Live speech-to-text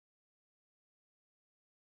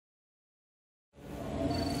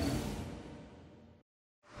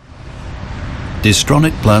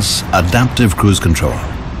DISTRONIC PLUS Adaptive Cruise Control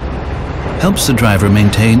helps the driver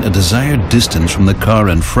maintain a desired distance from the car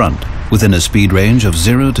in front within a speed range of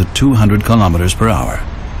 0 to 200 kilometers per hour.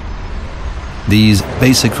 These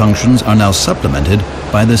basic functions are now supplemented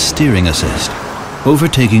by the steering assist.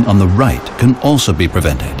 Overtaking on the right can also be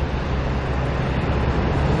prevented.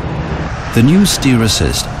 The new steer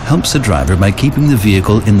assist helps the driver by keeping the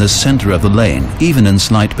vehicle in the center of the lane, even in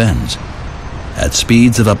slight bends. At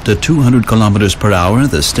speeds of up to 200 kilometers per hour,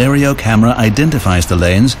 the stereo camera identifies the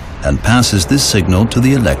lanes and passes this signal to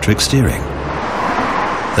the electric steering.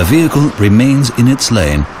 The vehicle remains in its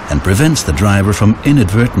lane and prevents the driver from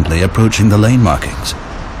inadvertently approaching the lane markings.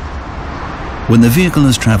 When the vehicle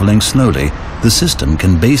is traveling slowly, the system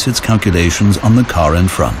can base its calculations on the car in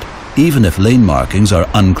front, even if lane markings are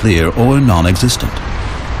unclear or non-existent.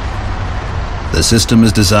 The system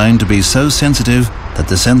is designed to be so sensitive that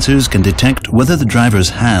the sensors can detect whether the driver's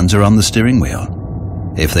hands are on the steering wheel.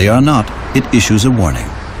 If they are not, it issues a warning.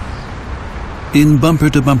 In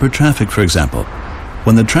bumper-to-bumper traffic, for example,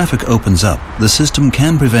 when the traffic opens up, the system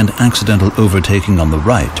can prevent accidental overtaking on the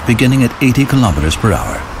right beginning at 80 kilometers per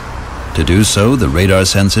hour. To do so, the radar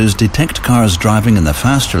sensors detect cars driving in the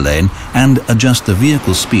faster lane and adjust the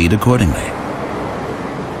vehicle speed accordingly.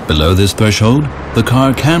 Below this threshold, the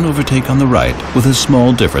car can overtake on the right with a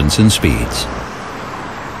small difference in speeds.